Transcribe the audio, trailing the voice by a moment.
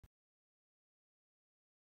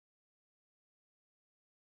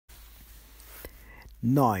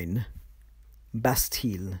9.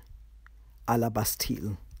 Bastille, à la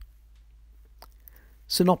Bastille.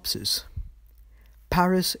 Synopsis.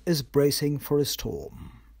 Paris is bracing for a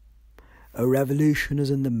storm. A revolution is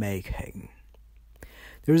in the making.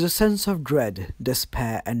 There is a sense of dread,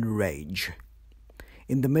 despair, and rage.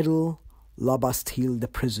 In the middle, La Bastille, the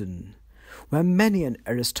prison, where many an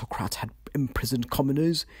aristocrat had imprisoned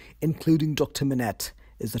commoners, including Dr. Manette,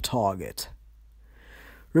 is the target.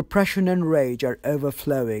 Repression and rage are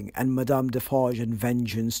overflowing, and Madame Defarge and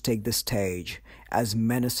vengeance take the stage as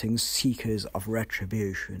menacing seekers of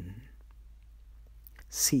retribution.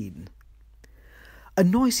 Scene. A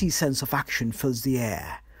noisy sense of action fills the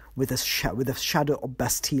air, with a shadow of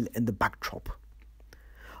Bastille in the backdrop.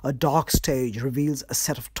 A dark stage reveals a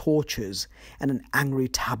set of torches and an angry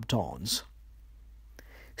tap dance.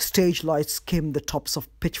 Stage lights skim the tops of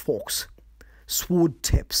pitchforks, sword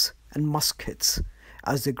tips, and muskets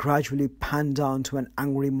as they gradually pan down to an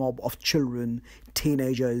angry mob of children,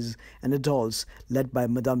 teenagers, and adults led by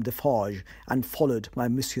Madame Defarge and followed by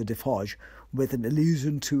Monsieur Defarge, with an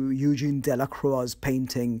allusion to Eugene Delacroix's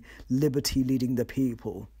painting Liberty Leading the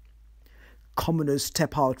People. Commoners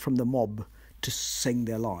step out from the mob to sing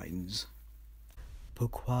their lines.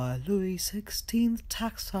 Pourquoi Louis XVI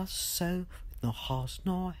taxed us so, with no heart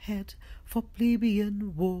nor head for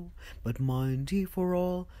plebeian war, but mind ye for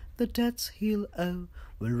all the debts he'll owe,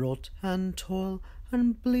 will rot and toil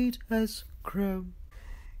and bleed as crow.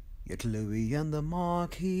 Yet Louis and the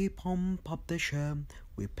Marquis pump up the show,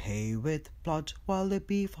 we pay with blood while they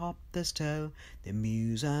beef up the stove. They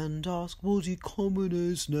muse and ask, would ye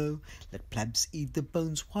commoners know? Let plebs eat the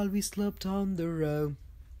bones while we slurp down the row.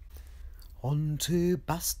 On to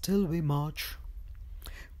Bastille we march,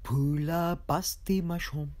 pour la Bastille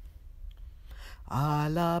marchons,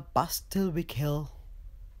 à la Bastille we kill,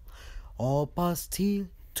 au Bastille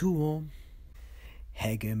tuons.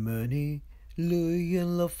 Hegemony, Louis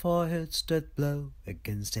and Lafayette's death blow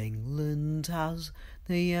against England as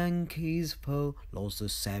the Yankees foe. Lost the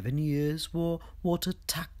 7 Years' War, what a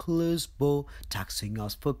tackler's bore, taxing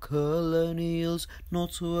us for colonials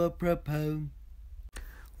not so apropos.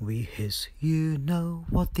 We hiss, you know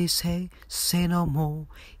what they say no more.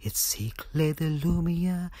 It's cycle de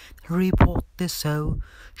lumière, report this so.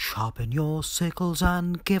 Sharpen your sickles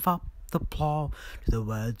and give up the plough to the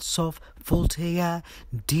words of Voltaire,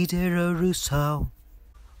 Diderot, Rousseau.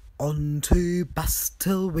 On to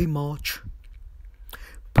Bastille we march,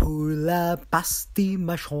 pour la Bastille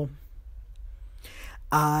marchons,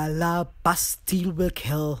 à la Bastille we'll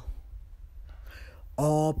kill,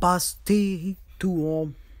 au Bastille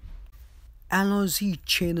tuons. Allons-y,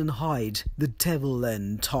 chain and hide, the devil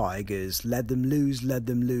and tigers, let them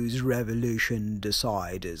lose, revolution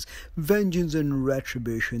deciders. Vengeance and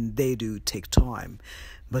retribution, they do take time,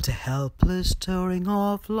 but a helpless stirring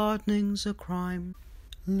of lightning's a crime.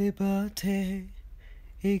 Liberté,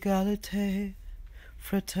 égalité,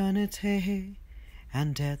 fraternité,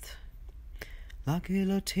 and death, la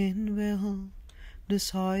guillotine will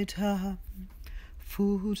decide her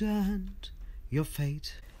food and your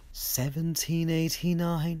fate.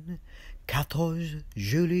 1789, 14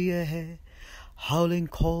 Juillet, howling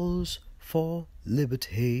calls for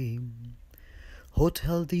liberty.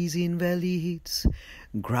 Hotel des Invalides,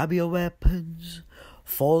 grab your weapons,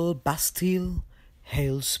 fall Bastille,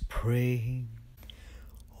 hail spring.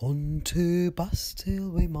 On to Bastille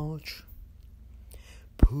we march,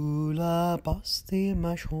 pour la Bastille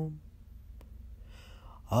marchons,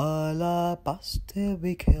 à la Bastille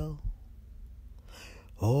we kill,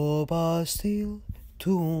 au Bastille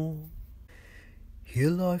tuons.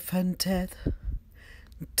 Here life and death,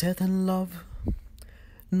 death and love,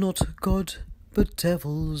 not God but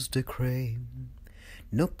devil's decree.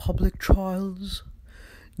 No public trials,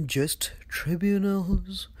 just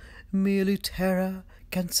tribunals, merely terror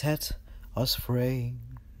can set us free.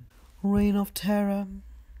 Reign of terror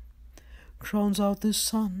drowns out the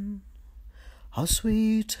sun, how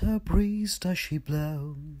sweet her breeze does she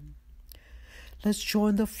blow. Let's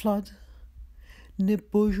join the flood,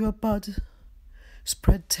 nip bourgeois bud,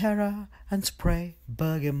 spread terror and spray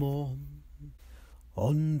bergamot.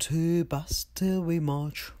 On to Bastille we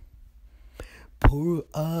march, pour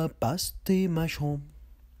à Bastille marchons,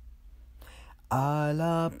 à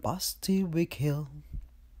la Bastille we kill,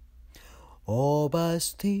 au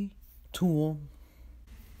Bastille tuons.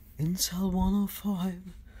 In cell 105,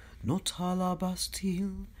 not à la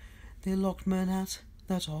Bastille, they locked men at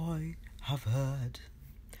that I have heard.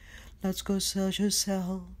 Let's go search a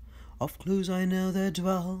cell of clues I know there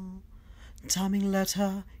dwell. Damning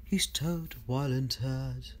letter he stowed while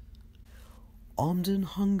interred. Armed in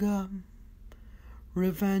hunger,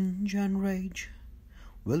 revenge and rage,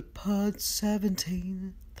 will put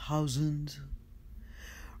 17,000.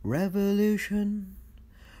 Revolution,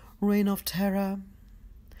 reign of terror,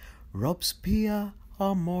 Robespierre,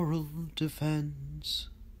 our moral defense.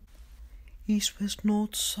 East, west,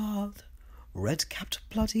 north, south, red-capped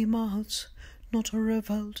bloody mouths, not a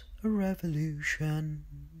revolt, a revolution.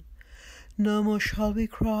 No more shall we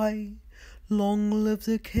cry, long live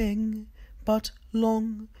the king, but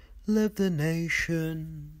long live the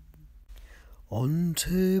nation. On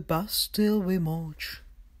to Bastille we march,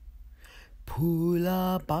 pour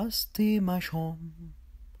la Bastille marchons.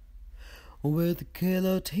 With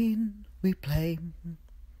guillotine we play,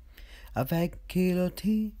 avec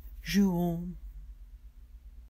guillotine jouons.